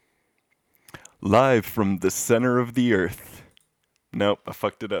Live from the center of the earth. Nope, I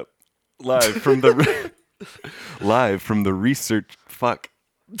fucked it up. Live from the live from the research. Fuck.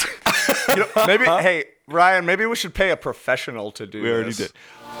 Maybe, hey, Ryan, maybe we should pay a professional to do this. We already did.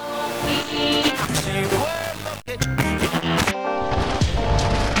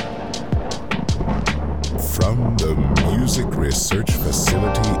 From the Music Research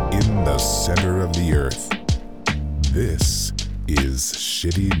Facility in the center of the earth, this is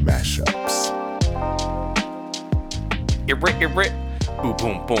Shitty Mashups. Boom,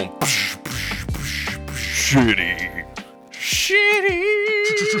 boom, boom. Shitty.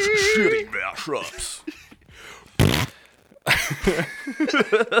 Shitty mashups.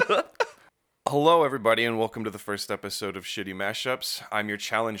 Hello, everybody, and welcome to the first episode of Shitty Mashups. I'm your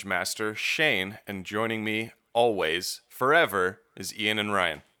challenge master, Shane, and joining me always, forever, is Ian and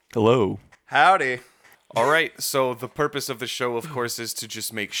Ryan. Hello. Howdy. All right, so the purpose of the show, of course, is to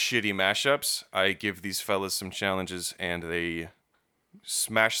just make shitty mashups. I give these fellas some challenges, and they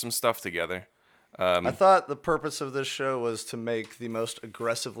smash some stuff together. I thought the purpose of this show was to make the most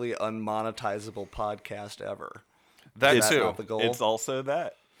aggressively unmonetizable podcast ever. That Is that too. not the goal? It's also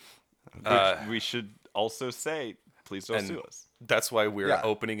that. We should also say, please don't And sue us. that's why we're Yeah.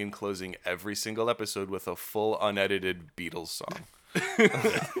 opening and closing every single episode with a full unedited Beatles song.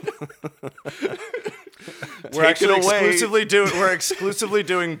 We're actually exclusively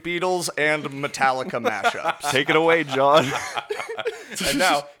doing Beatles and Metallica mashups. Take it away, John. And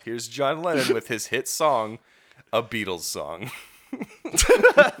now, here's John Lennon with his hit song, a Beatles song.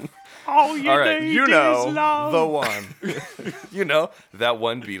 All you All right, You know, the one. You know, that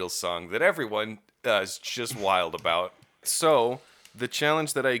one Beatles song that everyone is just wild about. So, the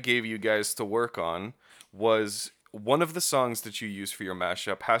challenge that I gave you guys to work on was one of the songs that you use for your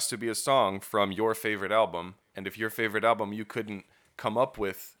mashup has to be a song from your favorite album. And if your favorite album, you couldn't come up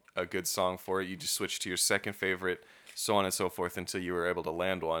with a good song for it, you just switch to your second favorite, so on and so forth, until you were able to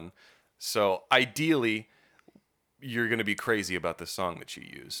land one. So, ideally, you're going to be crazy about the song that you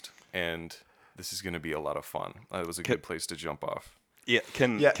used. And this is going to be a lot of fun. It was a good place to jump off. Yeah,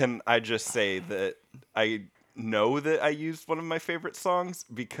 can I just say that I know that I used one of my favorite songs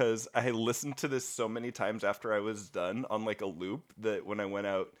because I listened to this so many times after I was done on like a loop that when I went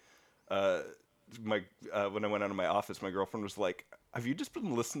out when I went out of my office, my girlfriend was like, "Have you just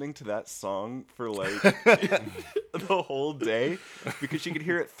been listening to that song for like the whole day?" Because she could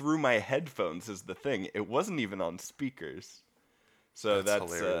hear it through my headphones is the thing. It wasn't even on speakers. So that's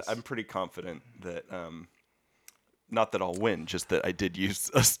hilarious. I'm pretty confident that not that I'll win, just that I did use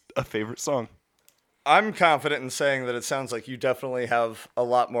a favorite song. I'm confident in saying that it sounds like you definitely have a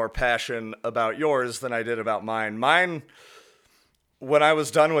lot more passion about yours than I did about mine. Mine, when I was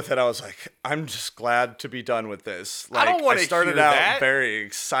done with it, I was like, I'm just glad to be done with this. Like, don't wanna I started hear out that. very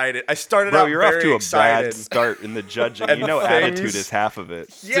excited. I started Bro, out you're very off to a excited. bad start in the judging. And You know, things- attitude is half of it.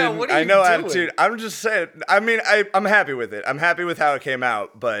 Yeah, Didn't- what are I you know doing? attitude. I'm just saying. I mean, I'm happy with it. I'm happy with how it came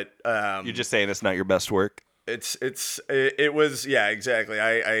out, but You're just saying it's not your best work. it was, yeah, exactly.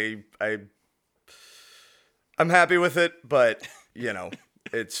 I'm happy with it, but you know,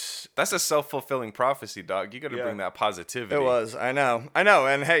 That's a self-fulfilling prophecy, dog. You got to Yeah. bring that positivity. it was. I know.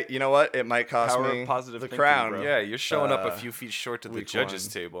 And hey, you know what? It might cost Power of me positive the thinking, crown. bro. Yeah, you're showing up a few feet short to the week judges'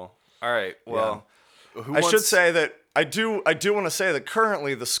 one. table. All right. Well, who I wants... should say that I do want to say that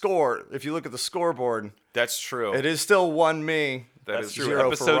currently the score, if you look at the scoreboard, that's true. it is still 1 me. That is true. 0 for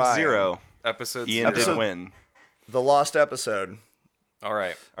Episode Ryan. 0. Episode Ian 0. did win. The lost episode. All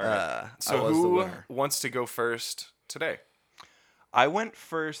right. All right. I So was the who winner. wants to go first today? I went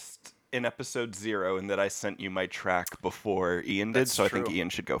first in episode 0 in that I sent you my track before Ian did, That's so I think true. Ian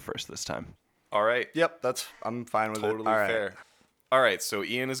should go first this time. All right. Yep, I'm fine with Totally it. All right. fair. All right. So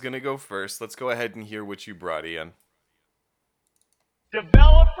Ian is going to go first. Let's go ahead and hear what you brought, Ian.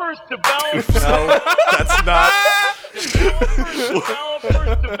 Developers. No, that's not.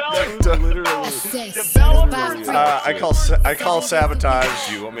 I call sabotage.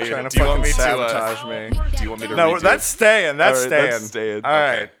 Do you want me Trying to do you want fucking me to, sabotage me. Do you want me to No, redo that's staying. That's All right, staying. that's staying. All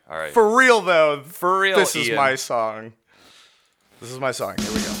right. Okay, all right. For real though. For real, This is Ian. my song. This is my song.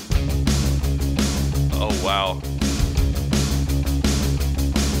 Here we go. Oh, wow.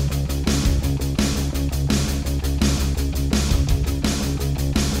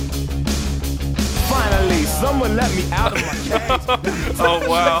 Finally, some Someone let me out of my cage. Oh,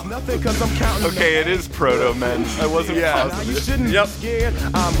 wow. Nothing 'cause I'm counting. Okay, it is Proto Men. I wasn't Yeah. Now you positive. shouldn't be scared.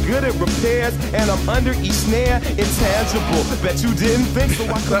 I'm good at repairs, and I'm under each snare. Intangible. Bet you didn't think so.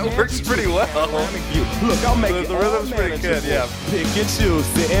 I That works pretty well. You. Look, I'll make it The rhythm's all pretty good, manageable. yeah. Pick and choose,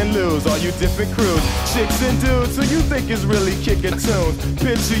 sit and lose. All you different crews, chicks and dudes. Who you think is really kicking tunes?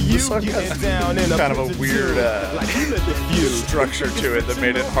 Picture you song getting has down in a kind of a picture weird, tune. Like you lit the fuse. structure to it that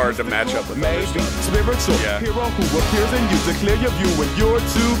made it hard to match up with other Maybe stuff. spiritual Yeah. hero who appears in you to clear your view when you're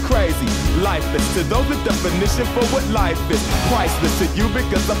too crazy. Lifeless to those, the definition for what life is. Priceless to you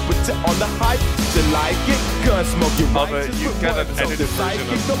because I put you on the hype. You like it, gun smoke, you Love righteous it. You've with got one an toe. edited The version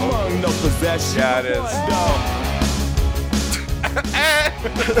psychic of among no possession. Yeah, it is.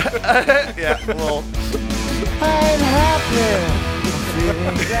 Yeah, well, I'm happy.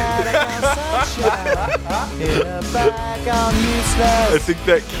 Feeling glad I got sunshine in a bag. I'm I useless. think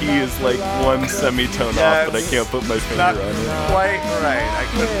that key is like one semitone Yeah, off, but I it's can't put my finger not on it. quite right. I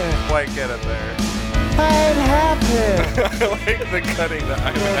couldn't quite get it there. I'm happy. I like the cutting that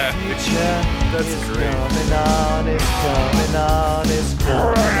I'm The at. future is great. coming on. It's coming on. It's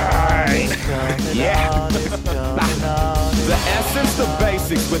coming on. It's coming on. It's coming on. The essence, the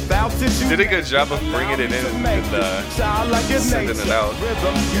basics. Without it, you Did a good job of bringing it in and sending it out.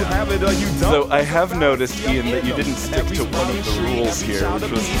 You have it or you don't. So I have noticed, Ian, that you didn't stick to one of the rules here, which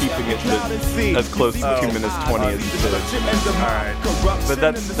was keeping it to as close to 2 minutes 20 as you could. Alright. But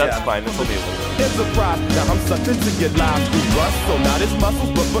that's fine. It's only a little. Enterprise, now I'm sucked into your lives through rust. So not his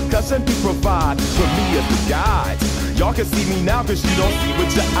muscles, but percussion he provide for me as the guide. Y'all can see me now cause you don't see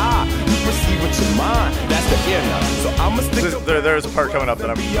with your eye. You perceive with your mind. That's the inner. So I'ma stick There's a part coming up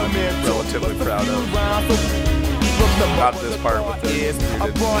that I'm relatively proud of. Not this part, but the I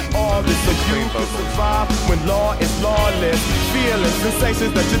brought all this so you can survive when law is lawless. Feeling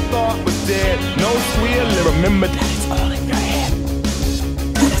sensations that you thought was dead. No squealing. Remember that it's all in your head.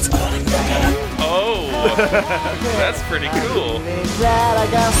 It's all in your head. Oh, that's pretty cool. Feeling glad I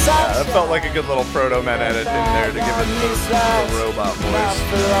got sunshine. That felt like a good little Proto Man edit in there to give it the robot Not voice.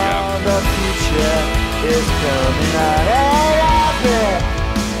 for long, the future is coming on. Hey, happy.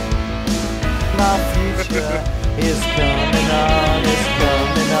 My future is coming on. It's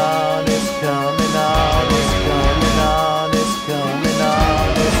coming on. It's coming on. It's coming on. It's coming on.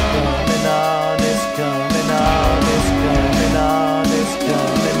 It's coming on. It's coming on. It's coming on. It's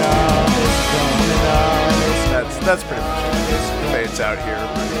coming on. It's coming on. That's pretty much it. Fades out here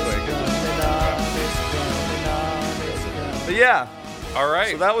pretty quick. But yeah, All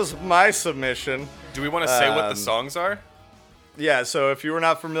right. so that was my submission. Do we want to say what the um, songs are? Yeah, so if you were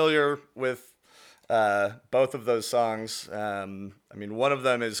not familiar with both of those songs, I mean, one of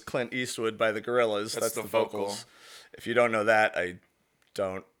them is Clint Eastwood by the Gorillaz. That's That's the the vocals. vocal. If you don't know that, I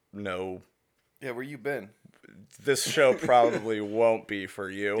don't know. Yeah, where you been? This show probably won't be for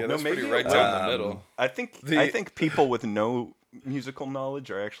you. Yeah, that's pretty maybe, right down the middle. I think people with no musical knowledge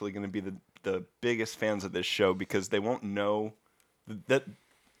are actually going to be the biggest fans of this show because they won't know that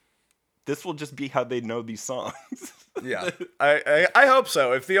this will just be how they know these songs. Yeah, I hope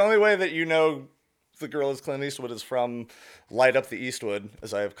so. If the only way that you know the Gorillaz Clint Eastwood is from Light Up the Eastwood,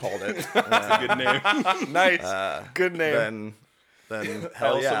 as I have called it, Good name. Nice. Good name. then I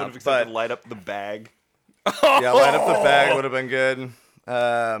hell also yeah. would have accepted But Light Up the Bag. yeah, Light Up the Bag would have been good.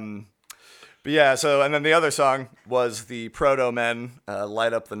 But yeah, so, and then the other song was the Proto Men,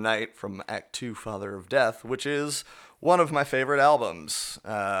 Light Up the Night from Act 2, Father of Death, which is one of my favorite albums.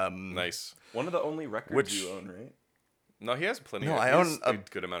 Nice. One of the only records Which- you own, right? No, he has plenty. No, of, I he has own a a-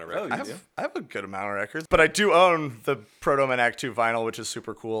 good amount of Oh, records. you do? I have a good amount of records, but I do own the Proto Men Act 2 vinyl, which is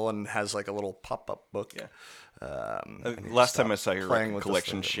super cool and has like a little pop-up book. Yeah. And he Last time I stopped saw your playing record with us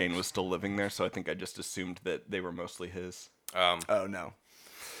collection, later. Shane was still living there, so I think I just assumed that they were mostly his. Oh, no.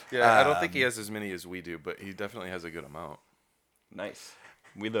 Yeah, I don't think he has as many as we do, but he definitely has a good amount. Nice.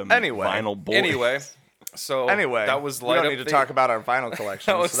 We the Anyway. vinyl boys. Anyway, so Anyway, that was we Light don't Up need to the- talk about our vinyl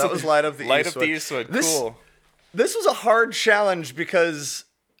collection. So that was Light Up the Light Eastwood. Up the Eastwood. This- Cool. This was a hard challenge because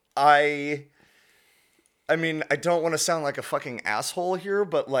I mean, I don't want to sound like a fucking asshole here,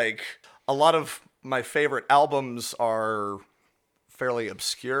 but like a lot of my favorite albums are fairly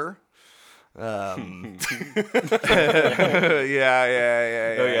obscure. Yeah.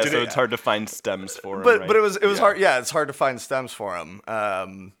 Oh yeah, so it's hard to find stems for him. But it was hard. Yeah, it's hard to find stems for him.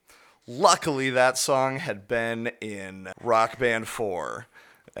 Luckily, that song had been in Rock Band 4.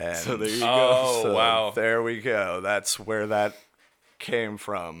 And So there you Oh, so wow. there we go. That's where that came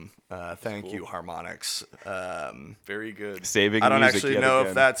from. Thank you, Harmonix. Very good. Saving I don't music actually yet know again.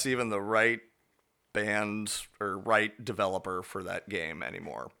 if that's even the right band or right developer for that game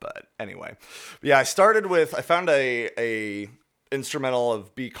anymore. But anyway, yeah, I found a instrumental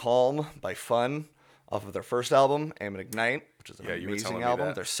of Be Calm by Fun off of their first album, Aim and Ignite, which is an Yeah, you were telling amazing me album.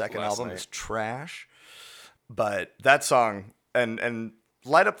 that Their second last album night. is trash. But that song and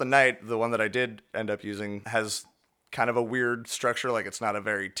Light Up the Night, the one that I did end up using, has kind of a weird structure. Like, it's not a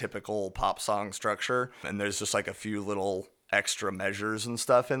very typical pop song structure. And there's just like a few little extra measures and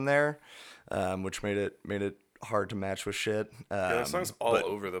stuff in there, which made it hard to match with shit. Yeah, that song's all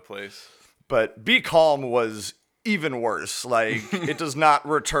over the place. But Be Calm was even worse. Like, it does not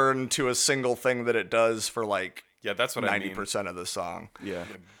return to a single thing that it does for like Yeah, that's what I mean. 90% of the song. Yeah.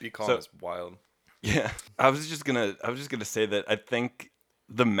 Be Calm So- is wild. Yeah. I was just gonna say that I think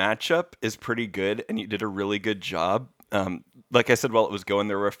the matchup is pretty good, and you did a really good job. Like I said, while it was going,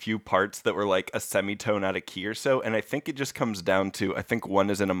 there were a few parts that were like a semitone out of key or so, and I think it just comes down to, I think one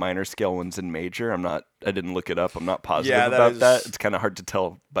is in a minor scale, one's in major. I didn't look it up. I'm not positive Yeah, about that. is- It's kind of hard to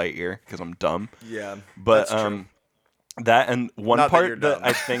tell by ear because I'm dumb. Yeah. But that's true. that and one Not that you're part that dumb.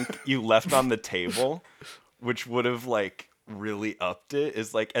 I think you left on the table, which would have like really upped it,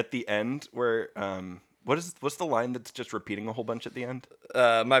 is like at the end where what's the line that's just repeating a whole bunch at the end?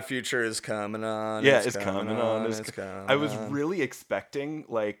 My future is coming on. Yeah, it's coming on. It's coming I was on. really expecting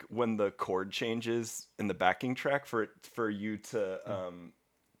like when the chord changes in the backing track for you to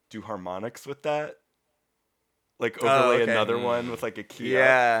do harmonics with that. Like overlay okay. another one with like a key.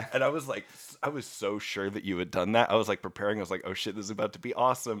 Yeah. Up. And I was so sure that you had done that. I was like preparing. I was like, oh shit, this is about to be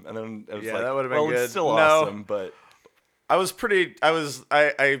awesome. And then I was Yeah, like, that would've been well, good. it's still No. awesome, but I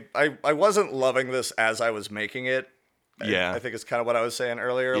wasn't loving this as I was making it. Yeah. I think it's kind of what I was saying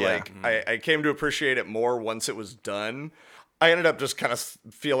earlier. Yeah. Like, I came to appreciate it more once it was done. I ended up just kind of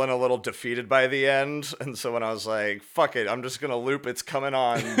feeling a little defeated by the end. And so when I was like, fuck it, I'm just going to loop It's Coming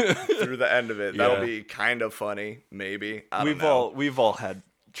On through the end of it. Yeah. That'll be kind of funny, maybe. I don't know. we've all had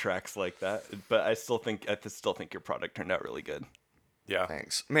tracks like that. But I still think your product turned out really good. Yeah.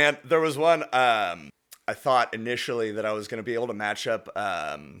 Thanks. Man, there was one, I thought initially that I was going to be able to match up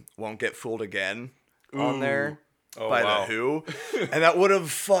Won't Get Fooled Again on there Oh, by wow. The Who. And that would have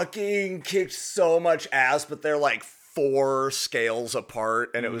fucking kicked so much ass, but they're like 4 scales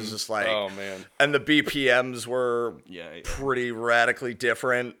apart. And it was just like, Oh, man. and the BPMs were Yeah. pretty radically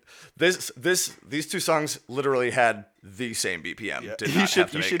different. These two songs literally had the same BPM. Did not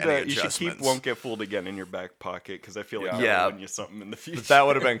have to make any you should keep adjustments. Won't Get Fooled Again in your back pocket because I feel like Yeah. that'll win you something in the future. That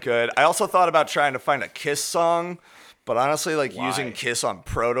would have been good. I also thought about trying to find a Kiss song, but honestly, like using Kiss on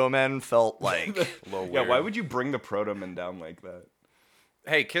Proto Men felt like Yeah, why would you bring the Proto Men down like that?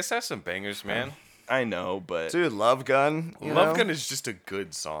 Hey, Kiss has some bangers, man. I know, but dude, Love Gun. you Love know? Gun is just a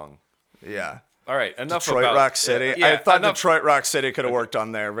good song. Yeah. All right, enough Detroit about Rock City. Yeah, I thought enough, Detroit Rock City could have worked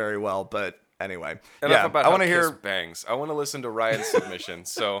on there very well, but anyway. enough Yeah, about I how want to Kiss hear. bangs. I want to listen to Ryan's submission.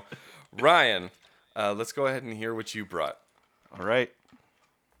 So, Ryan, let's go ahead and hear what you brought. all right.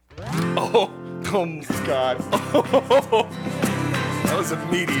 Oh, Oh my God. that was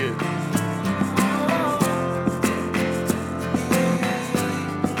immediate.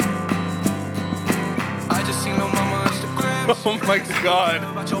 I just seen no mama Instagram. Oh my God.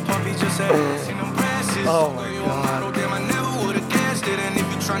 About your puppy just said, seen them presses. Oh my God. Damn, I never would've guessed it. And if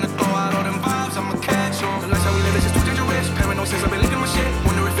you tryna throw out all them vibes, I'ma catch on. The lifestyle we live is just too dangerous. Paranoid since I believe in my shit.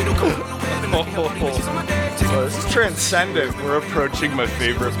 Wonder if it'll come from the web. And making all these bitches on my deck. Taking Oh, this is transcendent. We're approaching my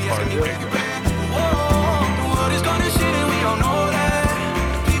favorite part. Whoa, the world is gonna shit and we don't know that.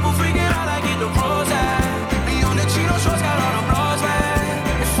 People freaking out like get the pros at. Me on the Chino shorts got all the bras back.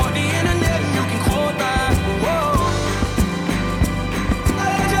 And fuck the internet and you can quote that. Whoa.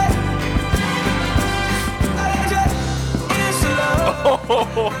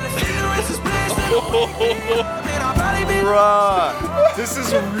 Bruh. This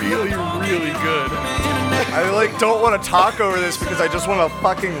is really, really good. I like don't want to talk over this because I just want to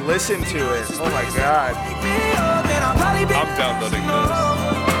fucking listen to it. Oh my God. I'm downloading this.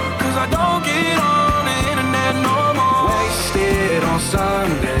 Cause I don't get on the internet no more. Wasted on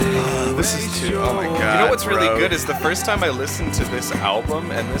Sunday. This is too. Oh my God. You know what's really bro. good is the first time I listened to this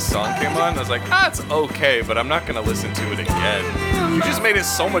album and this song came on, I was like, it's okay, but I'm not gonna listen to it again. You just made it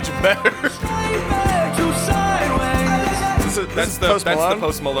so much better. That's the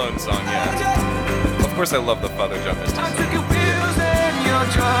Post Malone song, yeah. Of course, I love the Father John Misty I song. took your pills and your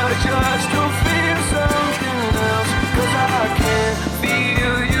drugs just to feel something else. Cause I can't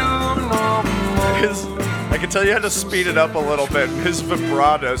feel you no more. I can tell you had to speed it up a little bit. His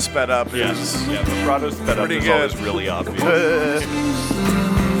vibrato sped up. Yes. Yeah, vibrato sped up Pretty is good. always really obvious. To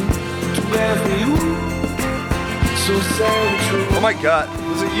every you. So say the truth. Oh my god.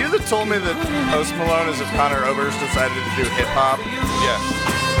 Was it you that told me that Post Malone is if Conor Oberst decided to do hip hop? Yeah.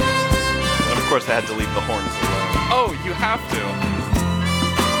 And of course, I had to leave the horns alone. Oh, you have to.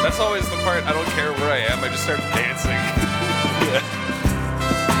 That's always the part. I don't care where I am. I just start dancing.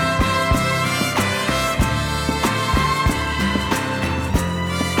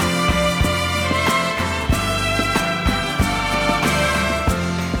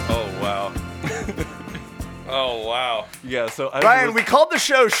 Oh, wow. Yeah, so Ryan, we called the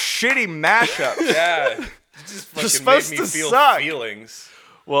show Shitty Mashups. Yeah. It just fucking supposed made me to feel suck. feelings.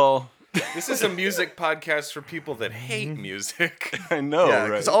 Well, This is a music podcast for people that hate music. I know, Yeah,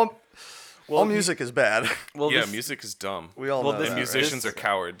 right? because all music is bad. Well, Yeah, this, music is dumb. We all Well, know this that, And right? musicians are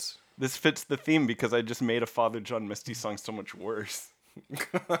cowards. this fits the theme because I just made a Father John Misty song so much worse.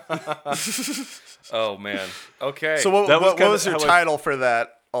 Oh, man. Okay. So what, That was what kinda was your how I- title for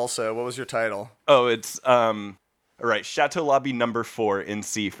that? Also, what was your title? Oh, it's all right. Chateau Lobby number 4 in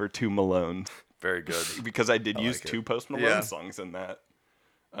C for 2 Malone, Very good. because I did use like it. 2 Post Malone Yeah. songs in that.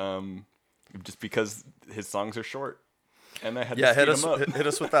 Just because his songs are short, and I had Yeah, to speed hit us them up. hit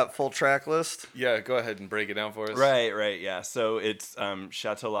us with that full track list. Yeah, go ahead and break it down for us. Right, yeah. So it's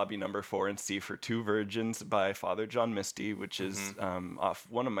Chateau Lobby number 4 in C for 2 Virgins by Father John Misty, which is off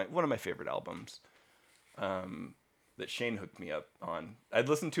one of my favorite albums. That Shane hooked me up on. I'd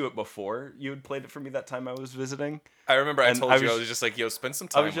listened to it before you had played it for me that time I was visiting. I remember I And told I you, I was- was just like, yo, spend some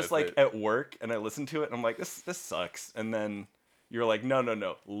I time was just with like it. at work and I listened to it and I'm like, this sucks. And then you're like, no,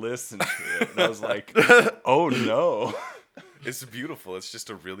 listen to it. And I was like, oh no. It's beautiful. It's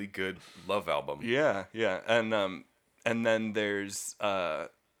just a really good love album. Yeah. And then there's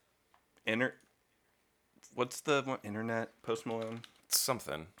what's the one? Internet Post Malone?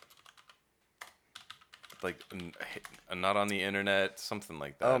 Something. Like, not on the internet, something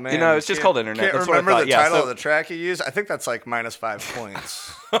like that. Oh man, You know, it's just can't- called Internet. Can't That's what I remember thought. the Yeah, title so- of the track you used. I think that's like -5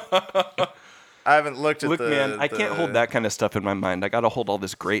 points. I haven't looked at Look, the. man, I can't hold that kind of stuff in my mind. I got to hold all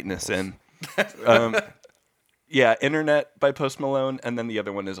this greatness in. Yeah, Internet by Post Malone, and then the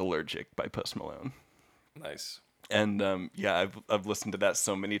other one is Allergic by Post Malone. Nice. And yeah, I've listened to that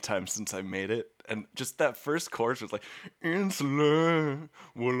so many times since I made it, and just that first chorus was like, "Insular,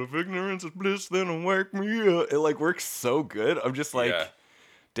 well if ignorance is bliss, then it'll wake me up." It like works so good. I'm just like, Yeah.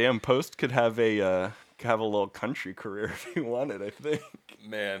 damn, Post could have a little country career if he wanted. I think.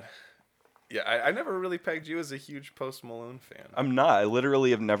 Man. Yeah, I never really pegged you as a huge Post Malone fan. I'm not. I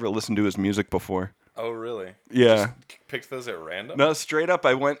literally have never listened to his music before. Oh, really? Yeah. Picked those at random? No, straight up.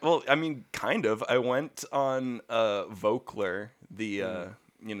 I went. Well, I mean, kind of. I went on Vocler, the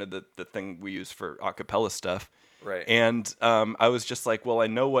the thing we use for acapella stuff. Right. And I was just like, well, I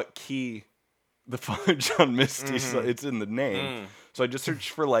know what key the Father John Misty. So it's in the name. So I just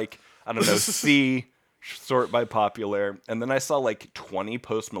searched for like I don't know C. Sort by popular, and then I saw like 20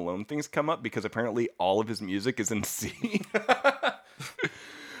 Post Malone things come up because apparently all of his music is in C.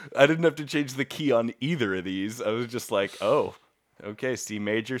 I didn't have to change the key on either of these. I was just like, oh, okay, C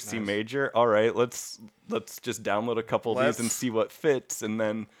major, C major. All right, let's just download a couple of these and see what fits. And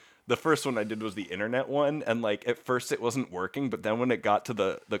then the first one I did was the Internet one, and like at first it wasn't working, but then when it got to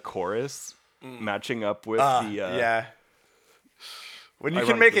the chorus matching up with yeah. When you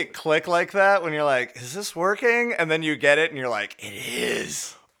can make it click like that, when you're like, "Is this working?" and then you get it, and you're like, "It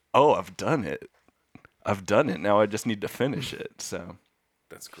is." oh, I've done it. Now I just need to finish it. So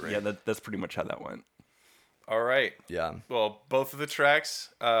That's great. yeah, that's pretty much how that went. All right. Yeah. Well, both of the tracks,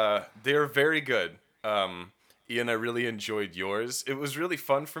 they're very good. Ian, I really enjoyed yours. It was really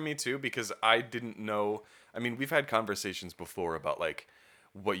fun for me too because I didn't know. I mean, we've had conversations before about like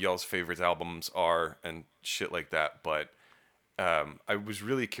what y'all's favorite albums are and shit like that, but I was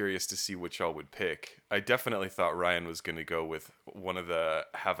really curious to see what y'all would pick. I definitely thought Ryan was going to go with one of the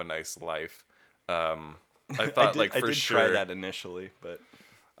 "Have a Nice Life." I thought I did sure try that initially, but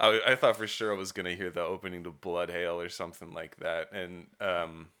I thought for sure I was going to hear the opening to Blood Hail or something like that. And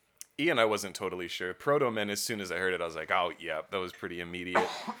Ian, I wasn't totally sure. Proto Man, as soon as I heard it, I was like, oh, yeah, that was pretty immediate.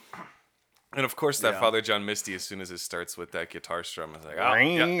 And of course, that Father John Misty, as soon as it starts with that guitar strum, I was like,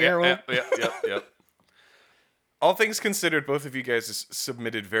 oh, yep. All things considered, both of you guys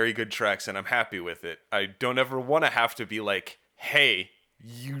submitted very good tracks, and I'm happy with it. I don't ever want to have to be like, hey,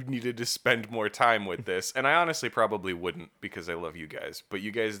 you needed to spend more time with this. And I honestly probably wouldn't because I love you guys. But you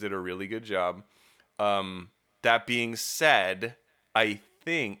guys did a really good job. That being said, I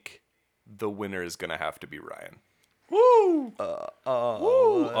think the winner is going to have to be Ryan. woo!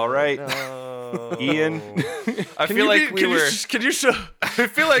 All right, Ian. I feel like we were... Could you show I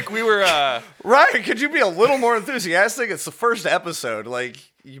feel like we were... Ryan? Could you be a little more enthusiastic? It's the first episode. Like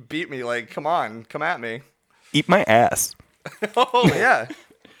you beat me. Like come on, come at me. Eat my ass. Yeah.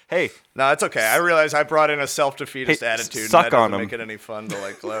 Hey, No, it's okay. I realize I brought in a self-defeatist Hey, attitude. suck and that on doesn't 'em. make it any fun to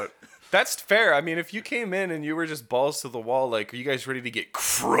like gloat. That's fair. I mean, if you came in and you were just balls to the wall, like, are you guys ready to get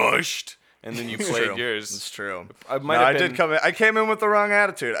crushed? And then you played True. yours. It's true. I might No, have I been, did come in. I came in with the wrong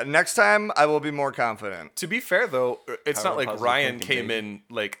attitude. Next time, I will be more confident. To be fair, though, it's Power not like positive Ryan thinking, came baby. in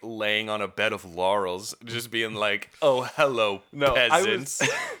like laying on a bed of laurels, just being like, "Oh, hello, peasants."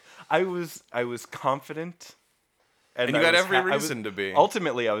 I was confident, And you I got was every I was- reason to be.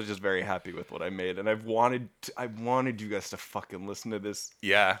 Ultimately, I was just very happy with what I made, and I wanted you guys to fucking listen to this.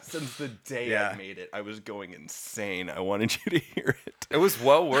 Yeah, Since the day Yeah. I made it, I was going insane. I wanted you to hear it. it was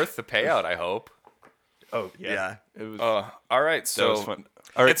well worth the payout. I hope. Oh yeah, Yeah. it was. All right, that so was fun.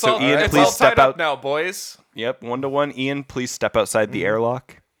 All right, it's so all, Ian, it's please all step tied up out. now, boys. Yep, 1-1. Ian, please step outside the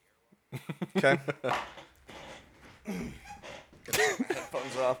airlock. Okay.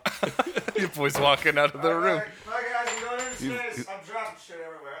 Headphones off. You boys walking out of the room. Bye, guys. I'm going into space. I'm dropping shit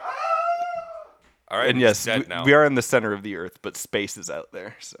everywhere. All right, And he's yes, dead now. we are in the center of the Earth, but space is out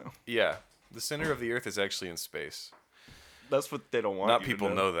there. So Yeah, the center of the Earth is actually in space. that's what they don't want. Not you to people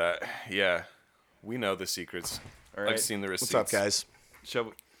know that. Yeah, we know the secrets. All right. I've seen the receipts. What's up, guys? Shall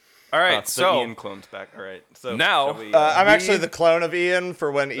we? All right, Oh, the so Ian clone's back. All right. So Now, shall we, I'm We- actually the clone of Ian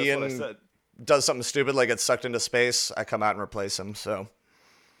for when that's what I Ian said. does something stupid, like gets sucked into space. I come out and replace him. So,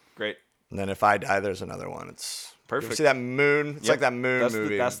 Great. and then if I die, there's another one. It's you ever Perfect. see that moon? It's Yep, like that moon that's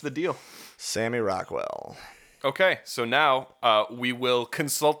movie. that's the deal. Sammy Rockwell. okay, so now we will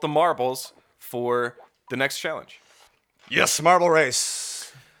consult the marbles for the next challenge. Yes, marble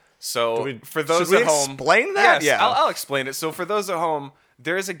race. So we- for those should we at home, explain that? Yes, Yeah. I'll explain it. So for those at home,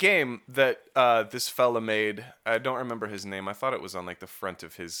 there is a game that this fella made. I don't remember his name. I thought it was on like the front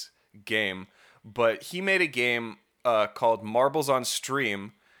of his game, but he made a game called Marbles on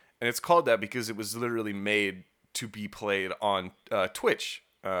Stream, and it's called that because it was literally made to be played on Twitch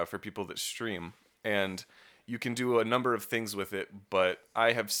for people that stream, and you can do a number of things with it. But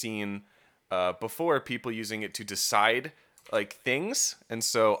I have seen before people using it to decide like things, and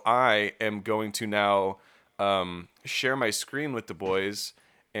so I am going to now share my screen with the boys,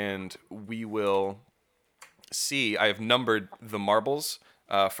 and we will see. I have numbered the marbles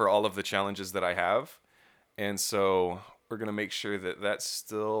for all of the challenges that I have, and so we're gonna make sure that that's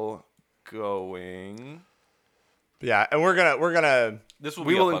still going. Yeah, and we're gonna. This will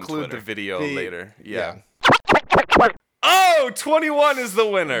We be will up on include the Twitter. video The- later. Yeah. yeah. Oh, 21 is the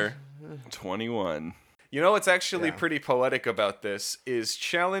winner. 21. You know what's actually Yeah. pretty poetic about this is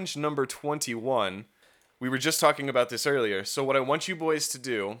challenge number 21. We were just talking about this earlier. So what I want you boys to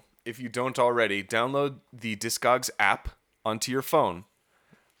do, if you don't already, download the Discogs app onto your phone.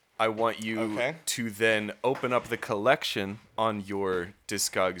 I want you Okay. to then open up the collection on your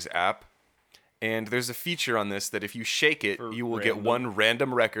Discogs app. And there's a feature on this that if you shake it, you will get one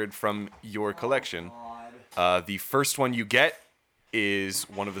random record from your collection. The first one you get is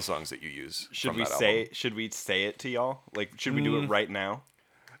one of the songs that you use. Should from we that say? album. Should we say it to y'all? Like, should we do it right now?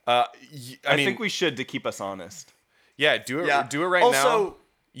 I I mean, think we should to keep us honest. yeah, do it. Yeah. Do it right Also- now.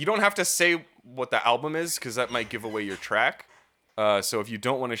 You don't have to say what the album is because that might give away your track. So if you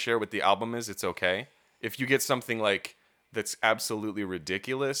don't want to share what the album is, it's okay. If you get something like that's absolutely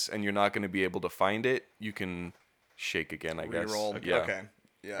ridiculous and you're not going to be able to find it, you can shake again. I guess. Reroll. Yeah. Okay.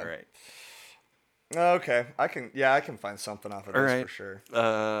 Yeah. All right. Okay. I can find something off of All this right. for sure.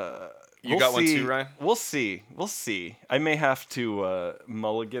 You got one too, Ryan? We'll see. We'll see. I may have to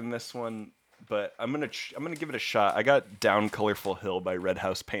mulligan this one, but I'm gonna give it a shot. I got Down Colorful Hill by Red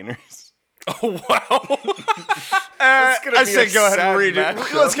House Painters. Oh wow. gonna I be say a go ahead and sad redo.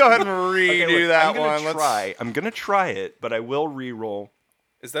 matchup. Let's go ahead and redo Okay, look, that I'm gonna one. Let's try. I'm gonna try it, but I will re-roll.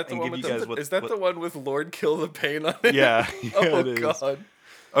 Is that the And one give with you guys the, what- is that what- the one with Lord Kill the Pain on it? Yeah. Oh it is. god.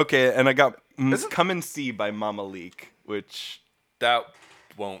 Okay, and I got Come and See by Mama Leak, which That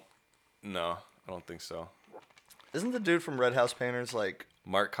won't. No, I don't think so. Isn't the dude from Red House Painters like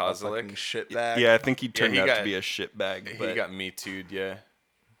Mark a Kozlik. fucking shitbag? yeah, I think he turned he out got- to be a shitbag. He But got me too'd, yeah.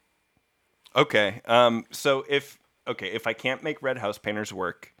 okay, so if I can't make Red House Painters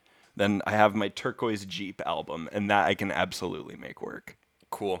work, then I have my Turquoise Jeep album, and that I can absolutely make work.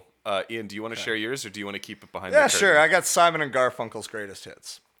 Cool. Ian, do you want to share yours or do you want to keep it behind Yeah, the curtain? sure. I got Simon and Garfunkel's greatest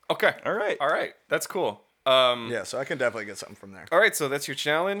hits. Okay. All right. All right. That's cool. Yeah, so I can definitely get something from there. All right, so that's your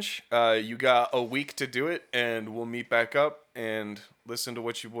challenge. You got a week to do it, and we'll meet back up and listen to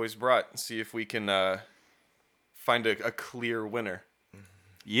what you boys brought and see if we can find a clear winner.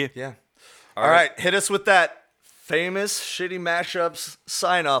 Yeah. Yeah. All right, hit us with that famous shitty mashups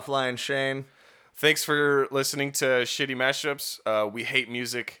sign off line, Shane. Thanks for listening to Shitty Mashups. We hate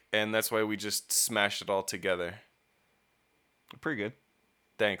music, and that's why we just smash it all together. Pretty good.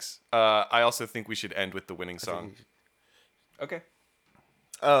 Thanks. I also think we should end with the winning song. Okay.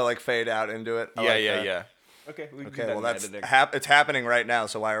 Oh, like fade out into it. I Yeah, like yeah, that. yeah. Okay. We can Okay, do that well in that's editing. it's happening right now.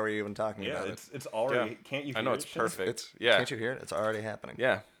 So why are we even talking Yeah, about it? it's already. Yeah. Can't you? I Hear know it, it's Shane? perfect. Yeah. Can't you hear it? It's already happening.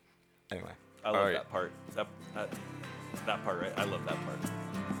 Yeah. Anyway. I love Alright. that part. That part, right? I love that part.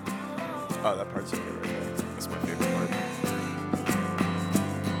 Oh, that part's okay right there. That's my favorite part.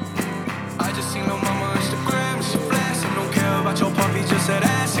 I just seen no mama Instagram, she flashing. Don't care about your puppy, just that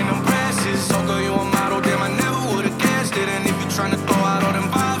ass in them presses. So girl, you a model, damn, I never would've guessed it. And if you tryna throw out all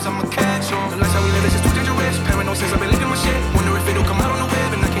them vibes, I'ma catch you. The lifestyle we live is just too dangerous. Paranoid since I been leaking my shit. Wonder if it'll come out on the web.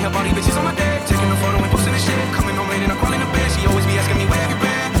 And I can't help all these bitches on my deck. Taking a photo and posting this shit. Coming home late and I crawl in the bed. She always be asking me where have you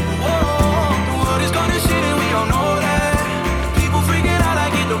been. Whoa, the world is gonna shit and we all know that. People freaking out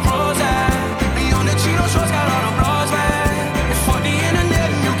like get the pros at. Me on the chino shorts, got all the bras, man. And fuck the internet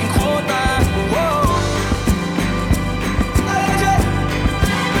and you can quote that. Whoa.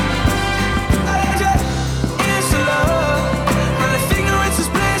 It's love. When the ignorance is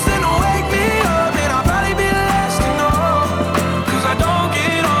bliss, then don't wake me up. And I'll probably be the last to know. 'Cause I don't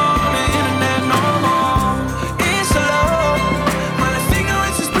get on the internet no more. It's love. When the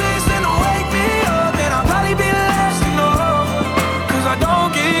ignorance is bliss, then don't wake me up. And I'll probably be the last to know. 'Cause I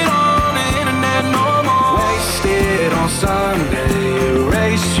don't get on the internet no more. Wasted on Sunday,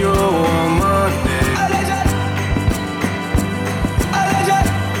 erase you on Monday.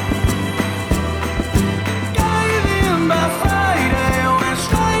 Gave in by Friday, went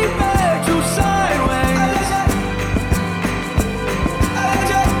straight back to sideways.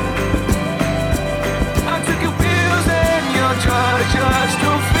 I took your pills and your drugs just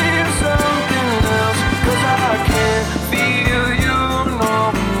to feel something else. 'Cause I can't feel you no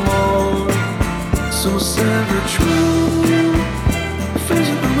more. So savage, face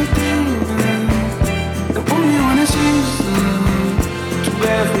it on my demon. The only one that seems to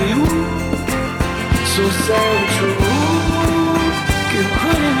bad for you. So sad and true.